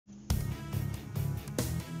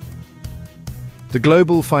The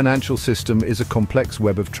global financial system is a complex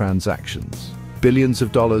web of transactions. Billions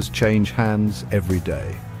of dollars change hands every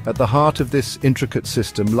day. At the heart of this intricate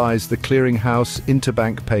system lies the clearinghouse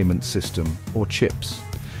interbank payment system, or CHIPS.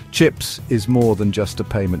 CHIPS is more than just a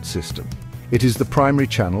payment system. It is the primary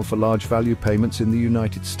channel for large-value payments in the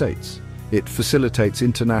United States. It facilitates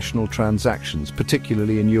international transactions,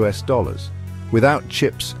 particularly in US dollars. Without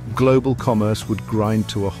CHIPS, global commerce would grind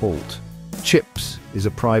to a halt. CHIPS is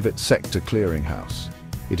a private sector clearinghouse.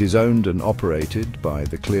 It is owned and operated by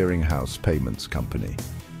the Clearinghouse Payments Company.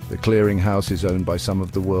 The clearinghouse is owned by some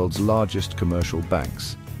of the world's largest commercial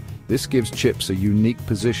banks. This gives CHIPS a unique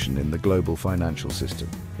position in the global financial system.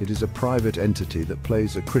 It is a private entity that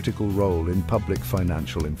plays a critical role in public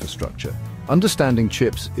financial infrastructure. Understanding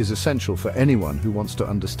CHIPS is essential for anyone who wants to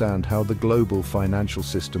understand how the global financial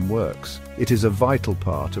system works. It is a vital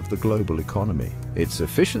part of the global economy. Its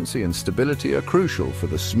efficiency and stability are crucial for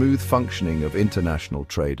the smooth functioning of international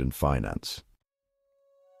trade and finance.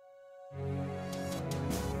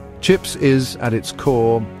 CHIPS is, at its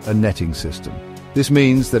core, a netting system. This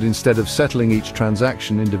means that instead of settling each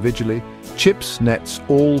transaction individually, CHIPS nets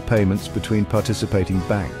all payments between participating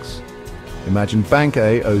banks. Imagine Bank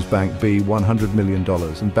A owes Bank B $100 million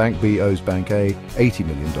and Bank B owes Bank A $80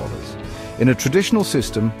 million. In a traditional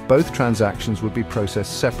system, both transactions would be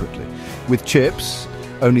processed separately. With CHIPS,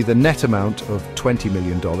 only the net amount of $20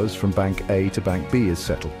 million from Bank A to Bank B is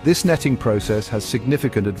settled. This netting process has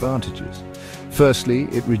significant advantages. Firstly,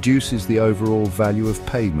 it reduces the overall value of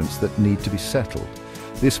payments that need to be settled.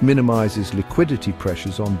 This minimizes liquidity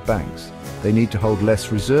pressures on banks. They need to hold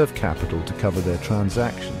less reserve capital to cover their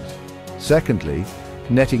transactions. Secondly,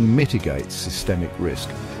 netting mitigates systemic risk.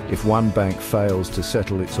 If one bank fails to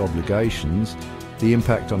settle its obligations, the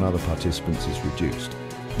impact on other participants is reduced.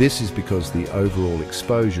 This is because the overall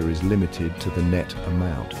exposure is limited to the net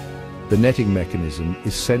amount. The netting mechanism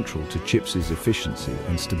is central to CHIPS's efficiency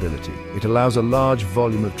and stability. It allows a large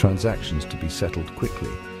volume of transactions to be settled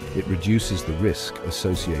quickly. It reduces the risk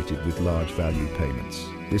associated with large value payments.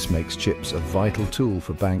 This makes CHIPS a vital tool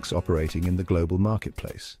for banks operating in the global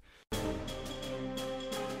marketplace.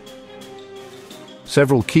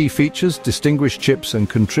 Several key features distinguish CHIPS and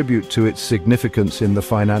contribute to its significance in the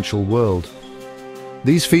financial world.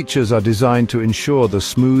 These features are designed to ensure the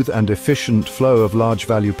smooth and efficient flow of large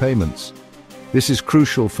value payments. This is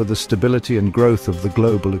crucial for the stability and growth of the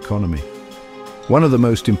global economy. One of the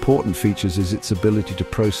most important features is its ability to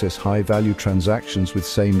process high-value transactions with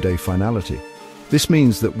same-day finality. This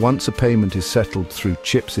means that once a payment is settled through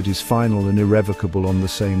CHIPS, it is final and irrevocable on the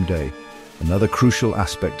same day. Another crucial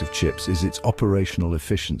aspect of CHIPS is its operational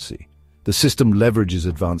efficiency. The system leverages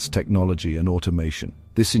advanced technology and automation.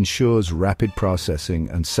 This ensures rapid processing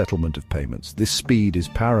and settlement of payments. This speed is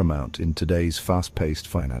paramount in today's fast-paced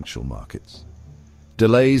financial markets.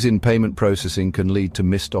 Delays in payment processing can lead to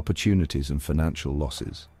missed opportunities and financial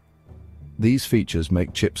losses. These features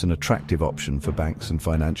make CHIPS an attractive option for banks and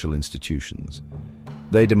financial institutions.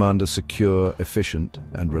 They demand a secure, efficient,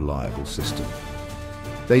 and reliable system.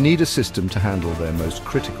 They need a system to handle their most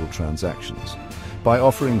critical transactions. By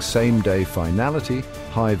offering same-day finality,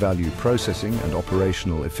 high-value processing, and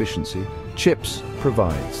operational efficiency, CHIPS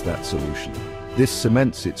provides that solution. This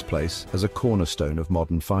cements its place as a cornerstone of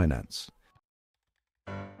modern finance.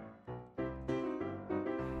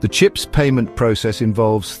 The CHIPS payment process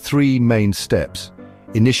involves three main steps: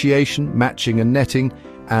 initiation, matching and netting,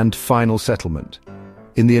 and final settlement.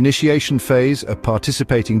 In the initiation phase, a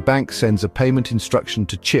participating bank sends a payment instruction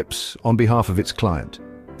to CHIPS on behalf of its client.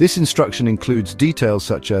 This instruction includes details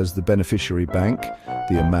such as the beneficiary bank,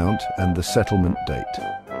 the amount, and the settlement date.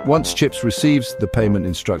 Once CHIPS receives the payment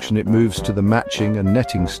instruction, it moves to the matching and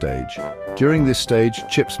netting stage. During this stage,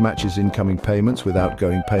 CHIPS matches incoming payments with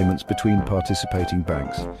outgoing payments between participating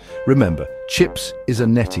banks. Remember, CHIPS is a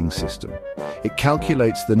netting system. It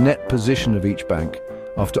calculates the net position of each bank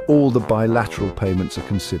after all the bilateral payments are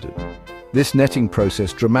considered. This netting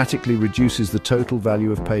process dramatically reduces the total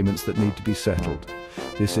value of payments that need to be settled.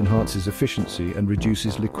 This enhances efficiency and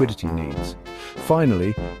reduces liquidity needs.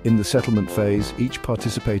 Finally, in the settlement phase, each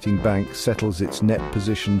participating bank settles its net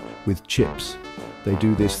position with CHIPS. They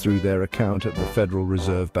do this through their account at the Federal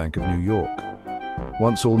Reserve Bank of New York.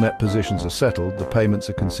 Once all net positions are settled, the payments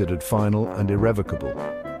are considered final and irrevocable.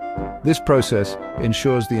 This process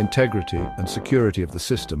ensures the integrity and security of the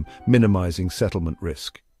system, minimizing settlement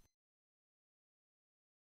risk.